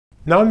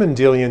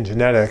Non-Mendelian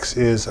genetics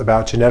is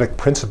about genetic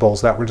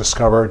principles that were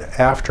discovered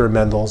after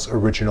Mendel's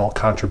original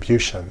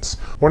contributions.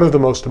 One of the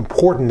most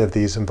important of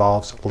these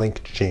involves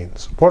linked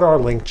genes. What are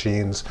linked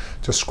genes?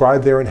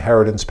 Describe their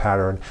inheritance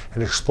pattern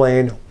and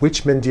explain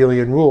which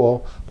Mendelian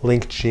rule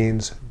linked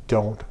genes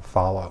don't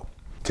follow.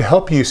 To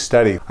help you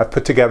study, I've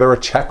put together a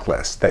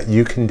checklist that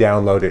you can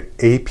download at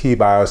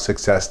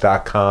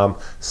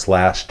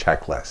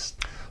apbiosuccess.com/checklist.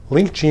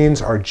 Linked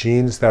genes are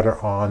genes that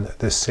are on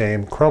the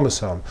same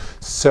chromosome.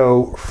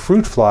 So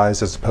fruit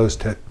flies, as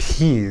opposed to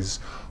peas,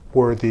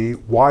 were the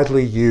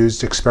widely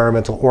used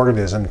experimental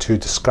organism to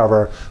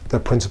discover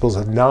the principles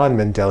of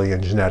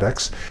non-Mendelian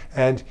genetics.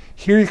 And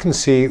here you can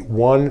see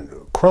one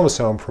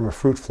chromosome from a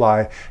fruit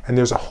fly, and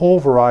there's a whole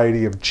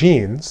variety of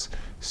genes,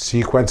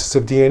 sequences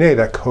of DNA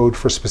that code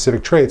for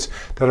specific traits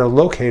that are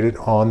located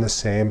on the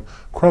same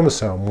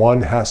chromosome.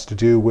 One has to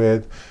do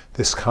with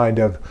this kind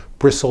of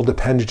bristled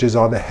appendages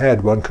on the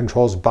head. One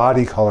controls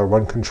body color,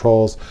 one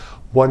controls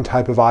one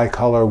type of eye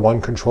color, one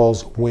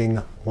controls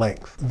wing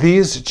length.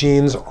 These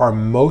genes are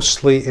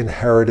mostly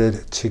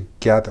inherited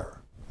together,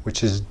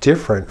 which is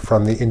different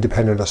from the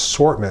independent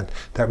assortment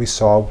that we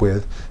saw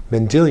with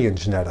Mendelian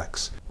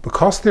genetics.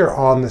 Because they're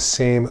on the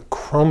same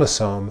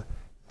chromosome,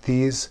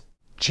 these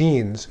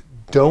genes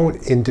don't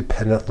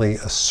independently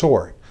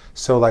assort.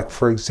 So like,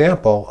 for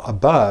example,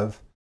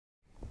 above,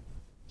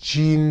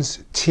 genes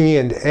T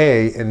and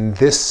A in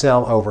this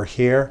cell over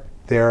here,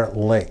 they're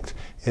linked.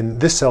 In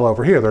this cell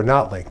over here, they're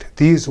not linked.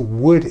 These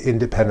would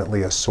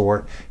independently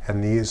assort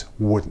and these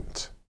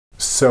wouldn't.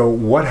 So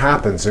what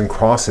happens in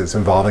crosses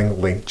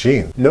involving linked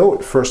genes?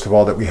 Note, first of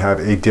all, that we have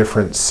a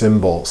different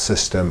symbol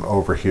system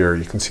over here.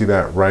 You can see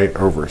that right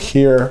over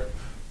here.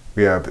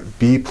 We have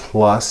B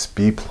plus,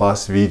 VG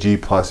plus,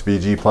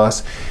 VG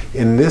plus.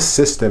 In this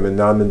system, in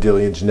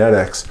non-Mendelian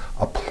genetics,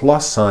 a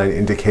plus sign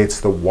indicates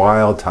the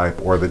wild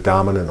type or the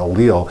dominant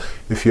allele.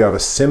 If you have a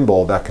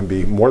symbol that can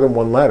be more than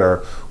one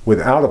letter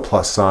without a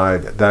plus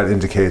sign, that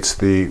indicates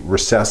the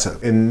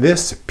recessive. In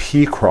this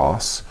P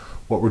cross,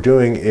 what we're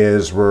doing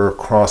is we're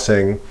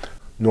crossing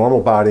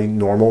normal body,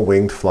 normal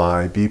winged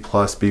fly, B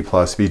plus,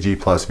 VG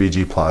plus,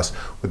 VG plus,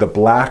 with a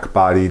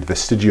black-bodied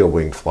vestigial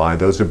winged fly.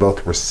 Those are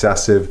both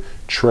recessive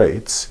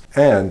traits.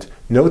 And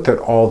note that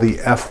all the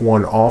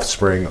F1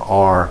 offspring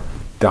are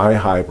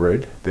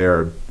dihybrid.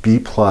 They're B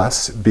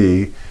plus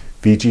B,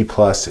 VG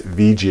plus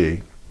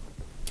VG,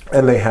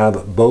 and they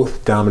have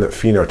both dominant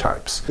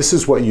phenotypes. This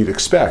is what you'd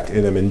expect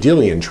in a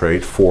Mendelian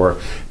trait for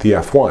the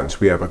F1s.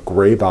 We have a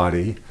gray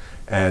body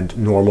and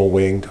normal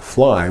winged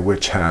fly,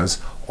 which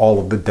has all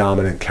of the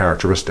dominant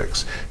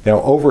characteristics.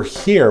 Now over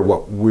here,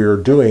 what we're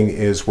doing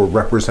is we're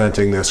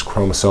representing this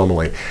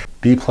chromosomally.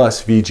 B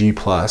plus, VG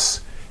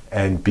plus,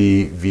 and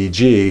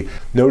BVG.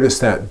 Notice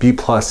that B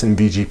plus and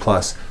VG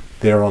plus,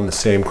 they're on the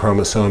same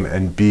chromosome,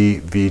 and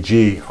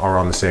BVG are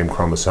on the same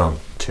chromosome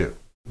too.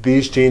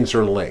 These genes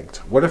are linked.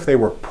 What if they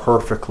were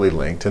perfectly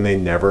linked and they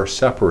never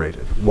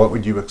separated? What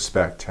would you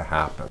expect to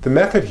happen? The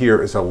method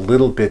here is a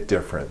little bit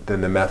different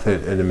than the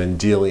method in a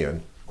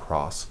Mendelian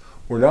cross.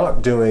 We're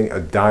not doing a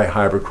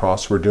dihybrid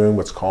cross, we're doing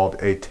what's called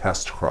a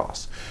test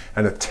cross.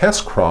 And a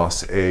test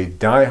cross, a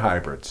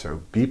dihybrid,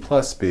 so B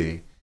plus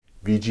B,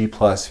 VG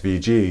plus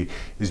VG,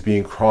 is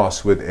being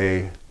crossed with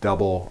a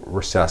double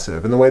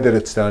recessive. And the way that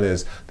it's done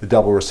is the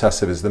double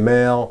recessive is the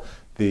male,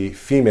 the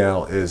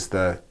female is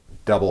the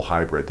double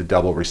hybrid, the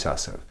double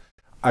recessive.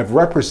 I've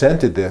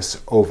represented this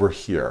over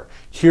here.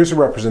 Here's a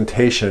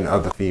representation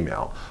of the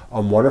female.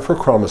 On one of her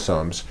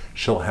chromosomes,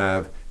 she'll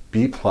have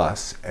B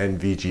plus and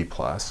VG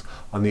plus.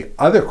 On the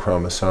other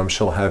chromosome,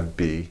 she'll have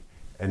B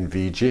and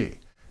VG.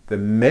 The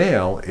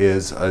male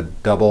is a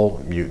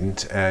double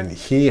mutant, and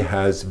he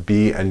has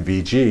B and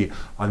VG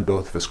on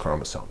both of his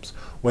chromosomes.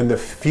 When the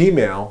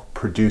female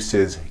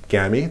produces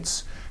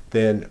gametes,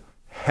 then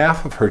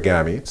half of her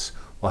gametes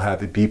will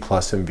have B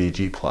plus and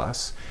VG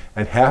plus,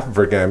 and half of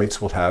her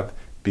gametes will have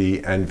B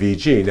and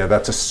VG. Now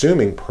that's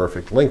assuming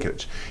perfect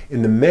linkage.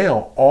 In the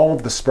male, all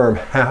of the sperm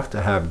have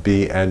to have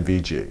B and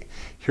VG.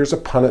 Here's a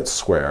Punnett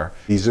square.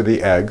 These are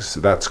the eggs,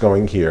 that's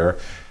going here.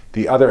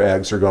 The other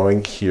eggs are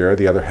going here,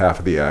 the other half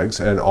of the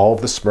eggs, and all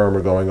of the sperm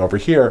are going over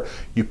here.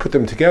 You put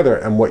them together,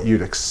 and what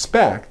you'd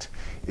expect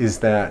is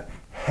that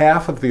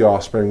half of the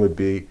offspring would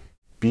be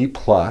B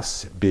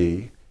plus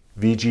B,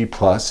 VG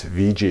plus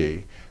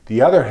VG.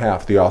 The other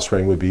half of the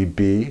offspring would be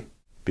B,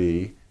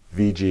 B,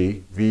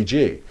 VG,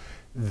 VG.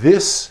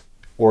 This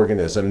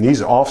organism,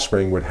 these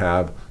offspring would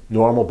have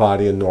normal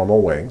body and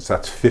normal wings.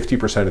 That's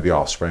 50% of the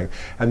offspring.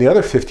 And the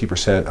other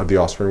 50% of the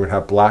offspring would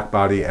have black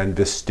body and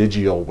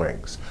vestigial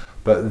wings.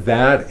 But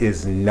that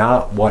is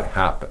not what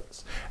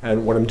happens.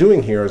 And what I'm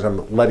doing here is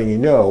I'm letting you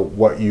know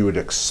what you would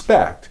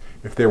expect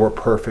if there were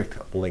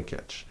perfect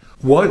linkage.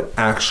 What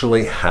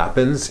actually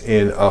happens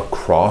in a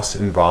cross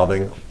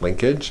involving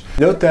linkage?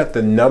 Note that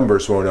the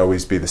numbers won't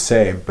always be the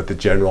same, but the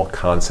general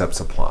concepts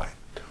apply.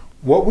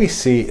 What we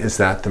see is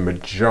that the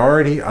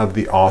majority of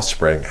the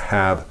offspring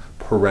have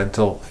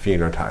parental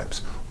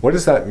phenotypes. What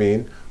does that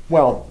mean?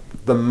 Well,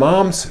 the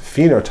mom's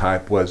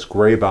phenotype was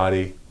gray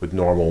body with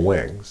normal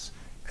wings,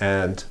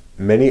 and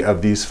Many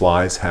of these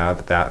flies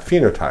have that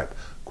phenotype.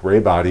 Gray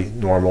body,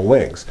 normal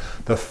wings.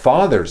 The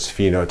father's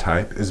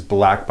phenotype is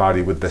black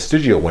body with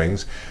vestigial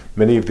wings.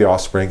 Many of the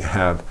offspring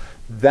have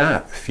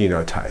that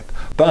phenotype.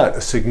 But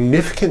a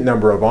significant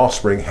number of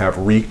offspring have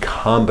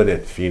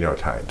recombinant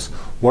phenotypes.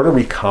 What are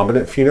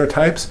recombinant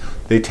phenotypes?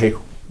 They take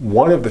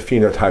one of the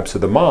phenotypes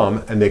of the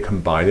mom and they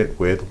combine it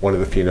with one of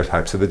the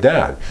phenotypes of the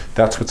dad.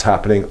 That's what's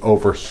happening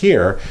over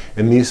here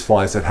in these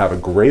flies that have a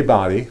gray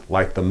body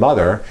like the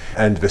mother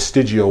and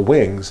vestigial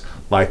wings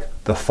like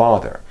the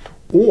father.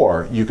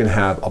 Or you can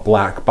have a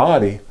black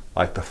body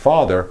like the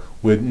father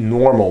with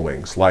normal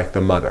wings like the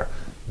mother.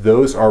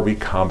 Those are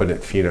recombinant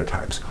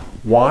phenotypes.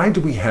 Why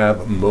do we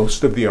have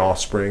most of the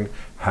offspring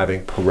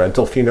having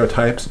parental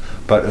phenotypes,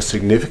 but a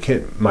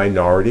significant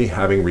minority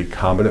having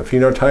recombinant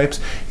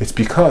phenotypes? It's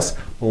because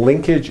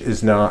linkage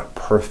is not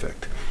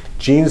perfect.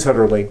 Genes that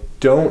are linked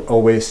don't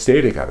always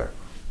stay together.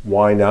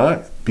 Why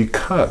not?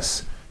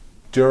 Because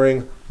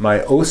during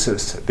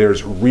meiosis,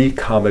 there's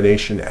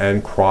recombination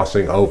and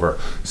crossing over.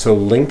 So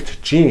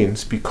linked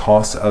genes,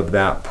 because of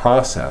that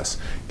process,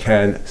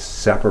 can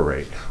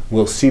separate.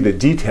 We'll see the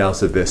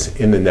details of this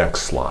in the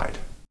next slide.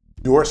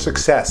 Your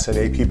success in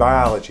AP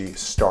Biology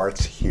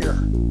starts here.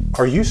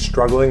 Are you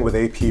struggling with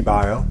AP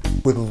Bio?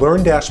 With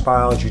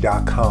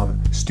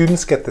learn-biology.com,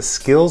 students get the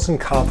skills and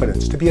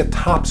confidence to be a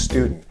top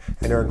student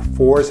and earn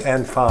 4s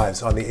and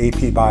 5s on the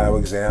AP Bio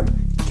exam,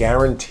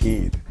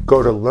 guaranteed.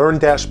 Go to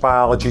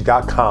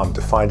learn-biology.com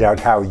to find out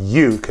how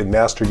you can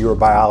master your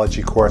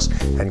biology course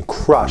and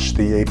crush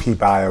the AP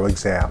Bio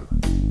exam.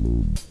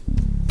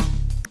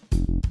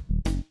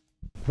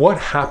 What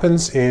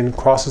happens in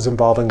crosses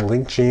involving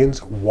linked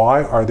genes?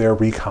 Why are there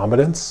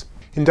recombinants?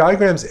 In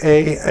diagrams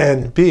A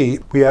and B,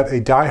 we have a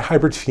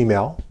dihybrid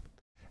female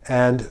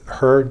and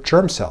her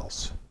germ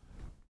cells.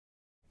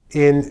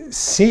 In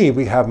C,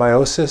 we have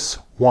meiosis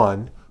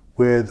 1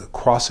 with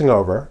crossing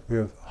over. We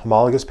have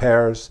homologous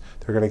pairs.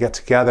 They're going to get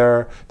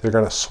together. They're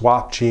going to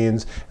swap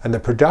genes and the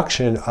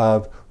production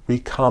of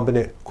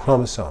recombinant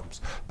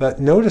chromosomes.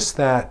 But notice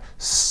that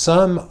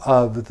some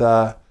of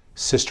the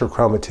sister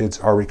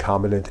chromatids are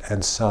recombinant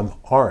and some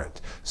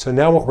aren't. So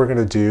now what we're going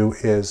to do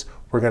is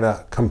we're going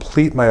to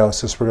complete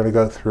meiosis. We're going to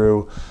go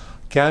through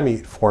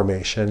gamete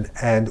formation.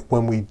 And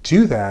when we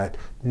do that,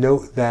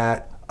 note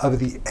that of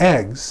the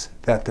eggs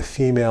that the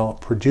female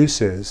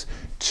produces,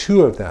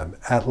 2 of them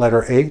at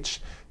letter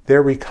H,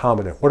 they're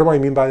recombinant. What do I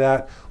mean by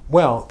that?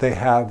 Well, they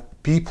have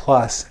B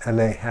plus and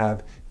they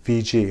have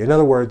VG. In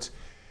other words,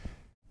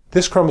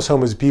 this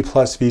chromosome is B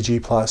plus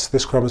VG plus,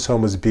 this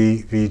chromosome is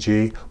B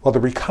VG. Well, the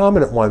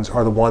recombinant ones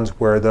are the ones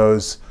where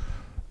those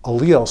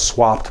alleles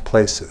swapped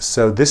places.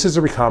 So this is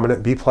a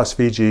recombinant B plus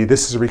VG,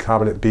 this is a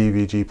recombinant B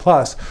VG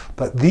plus,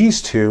 but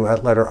these 2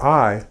 at letter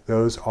I,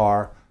 those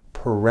are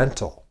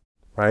parental,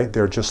 right?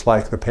 They're just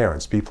like the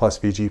parents, B plus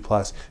VG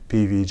plus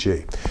B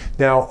VG.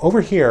 Now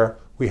over here,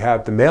 we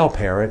have the male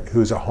parent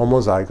who's a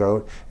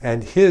homozygote,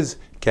 and his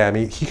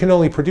gamete, he can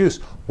only produce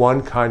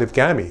one kind of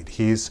gamete.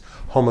 He's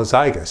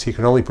homozygous. He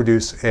can only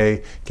produce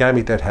a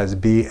gamete that has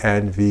B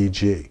and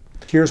VG.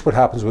 Here's what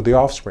happens with the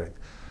offspring.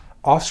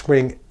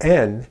 Offspring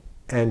N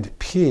and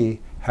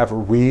P have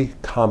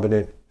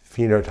recombinant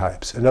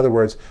phenotypes. In other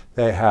words,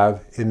 they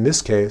have, in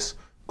this case,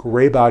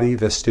 gray body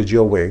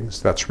vestigial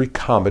wings. That's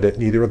recombinant.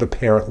 Neither of the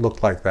parent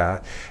look like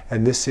that.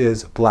 And this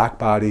is black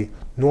body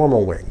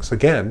normal wings.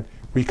 Again,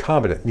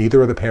 recombinant.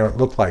 Neither of the parent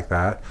look like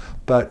that.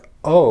 But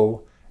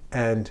O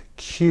and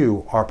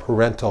Q are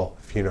parental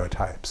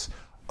phenotypes.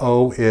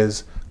 O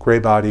is gray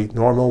body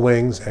normal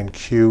wings and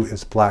Q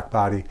is black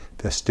body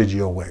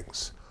vestigial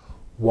wings.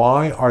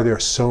 Why are there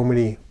so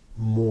many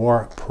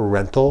more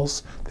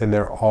parentals than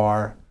there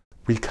are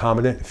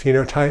recombinant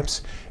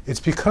phenotypes? It's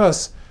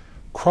because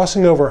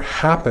crossing over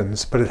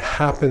happens, but it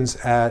happens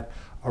at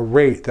a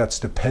rate that's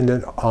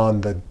dependent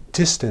on the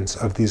distance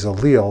of these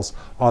alleles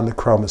on the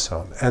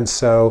chromosome. And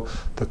so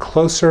the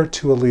closer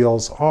 2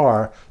 alleles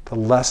are, the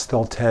less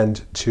they'll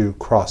tend to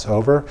cross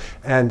over.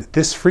 And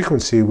this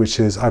frequency, which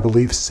is, I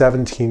believe,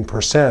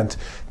 17%,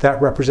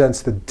 that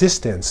represents the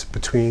distance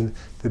between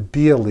the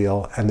B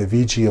allele and the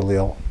VG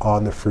allele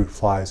on the fruit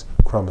fly's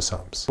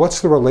chromosomes.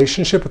 What's the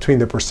relationship between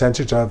the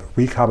percentage of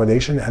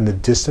recombination and the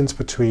distance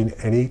between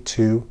any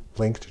 2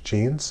 linked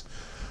genes?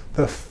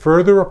 The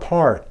further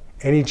apart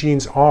any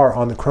genes are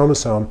on the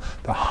chromosome,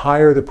 the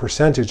higher the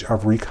percentage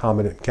of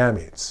recombinant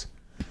gametes.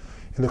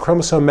 In the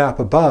chromosome map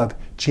above,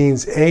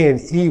 genes A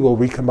and E will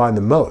recombine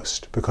the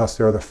most because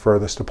they're the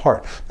furthest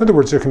apart. In other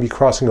words, there can be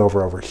crossing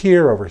over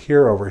here, over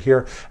here, over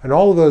here, and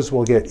all of those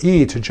will get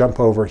E to jump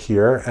over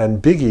here and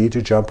big E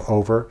to jump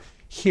over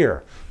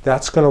here.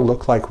 That's going to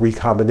look like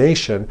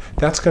recombination.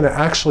 That's going to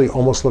actually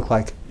almost look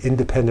like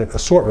independent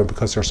assortment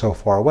because they're so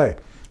far away.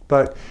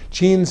 But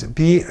genes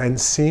B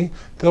and C,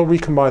 they'll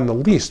recombine the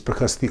least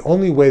because the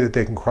only way that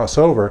they can cross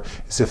over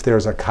is if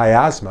there's a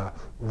chiasma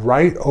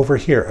right over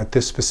here at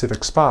this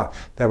specific spot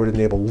that would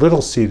enable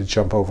little c to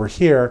jump over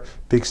here,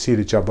 big C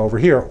to jump over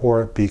here,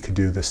 or B could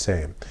do the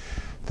same.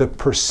 The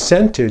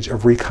percentage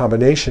of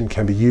recombination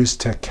can be used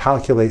to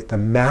calculate the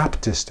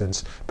map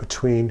distance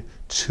between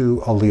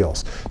two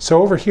alleles.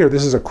 So over here,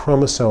 this is a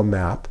chromosome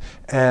map,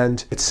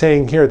 and it's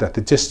saying here that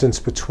the distance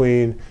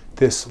between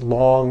this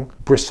long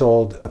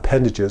bristled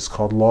appendages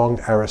called long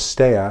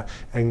aristea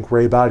and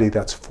gray body,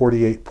 that's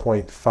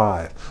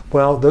 48.5.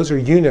 Well, those are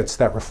units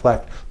that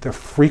reflect the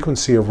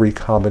frequency of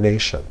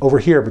recombination. Over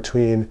here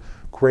between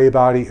gray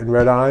body and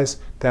red eyes,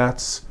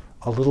 that's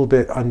a little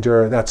bit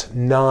under, that's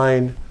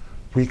 9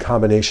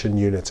 recombination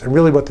units. And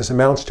really what this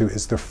amounts to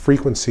is the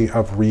frequency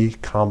of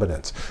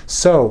recombinants.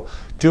 So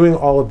doing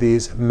all of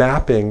these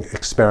mapping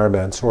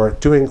experiments or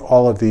doing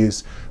all of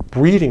these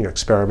breeding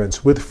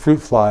experiments with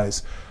fruit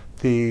flies,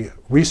 the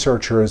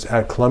researchers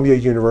at Columbia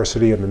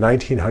University in the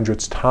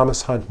 1900s,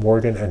 Thomas Hunt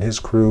Morgan and his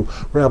crew,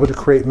 were able to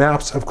create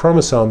maps of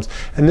chromosomes,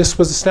 and this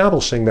was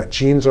establishing that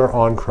genes are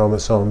on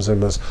chromosomes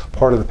and was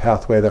part of the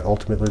pathway that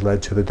ultimately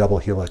led to the double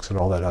helix and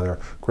all that other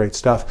great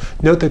stuff.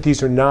 Note that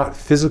these are not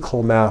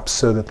physical maps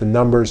so that the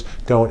numbers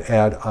don't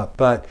add up,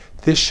 but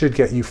this should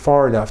get you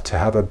far enough to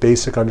have a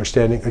basic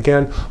understanding.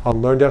 Again,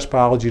 on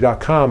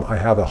learn-biology.com, I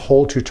have a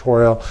whole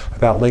tutorial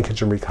about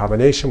linkage and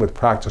recombination with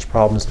practice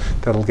problems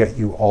that'll get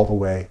you all the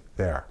way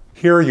there.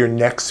 Here are your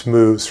next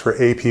moves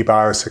for AP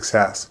Bio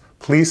success.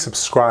 Please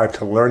subscribe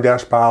to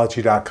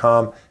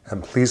learn-biology.com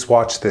and please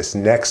watch this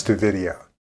next video.